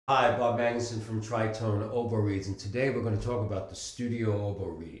Hi, Bob Magnuson from Tritone Oboe Reeds, and today we're going to talk about the studio oboe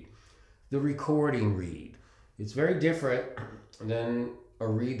reed, the recording reed. It's very different than a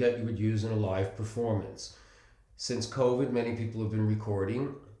reed that you would use in a live performance. Since COVID, many people have been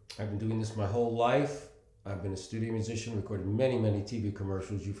recording. I've been doing this my whole life. I've been a studio musician, recorded many TV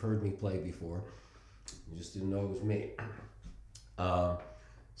commercials. You've heard me play before. You just didn't know it was me.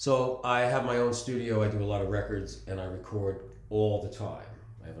 So I have my own studio. I do a lot of records, and I record all the time.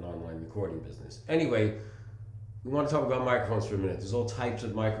 I have an online recording business. Anyway, we want to talk about microphones for a minute. There's all types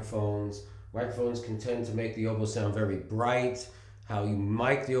of microphones. Microphones can tend to make the oboe sound very bright. How you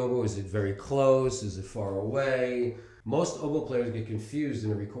mic the oboe, is it very close? Is it far away? Most oboe players get confused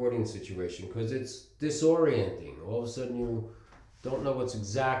in a recording situation because it's disorienting. All of a sudden you don't know what's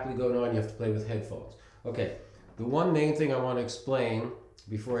exactly going on. You have to play with headphones. Okay, the one main thing I want to explain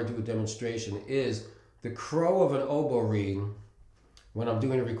before I do a demonstration is the crow of an oboe reed when I'm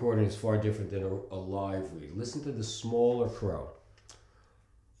doing a recording is far different than a live reed. Listen to the smaller crow.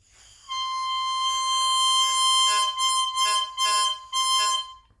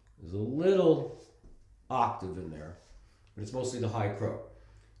 There's a little octave in there, but it's mostly the high crow.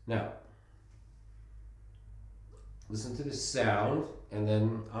 Now, listen to this sound, and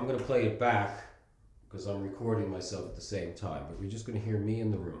then I'm going to play it back because I'm recording myself at the same time, but we're just going to hear me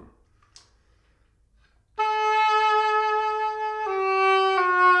in the room.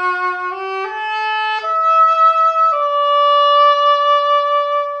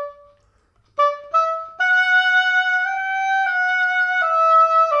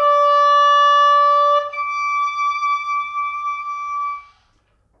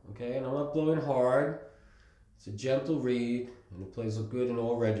 Okay, and I'm not blowing hard. It's a gentle reed, and it plays good in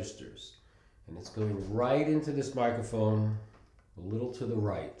all registers. And it's going right into this microphone, a little to the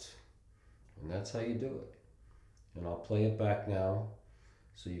right. And that's how you do it. And I'll play it back now,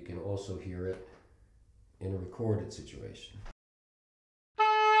 so you can also hear it in a recorded situation.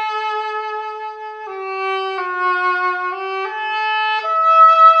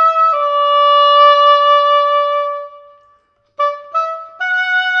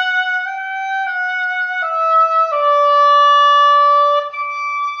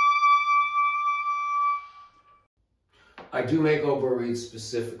 I do make oboe reeds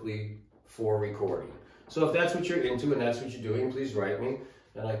specifically for recording. So if that's what you're into and that's what you're doing, please write me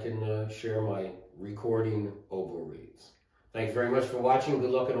and I can share my recording oboe reeds. Thank you very much for watching. Good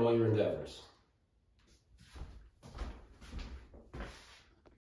luck in all your endeavors.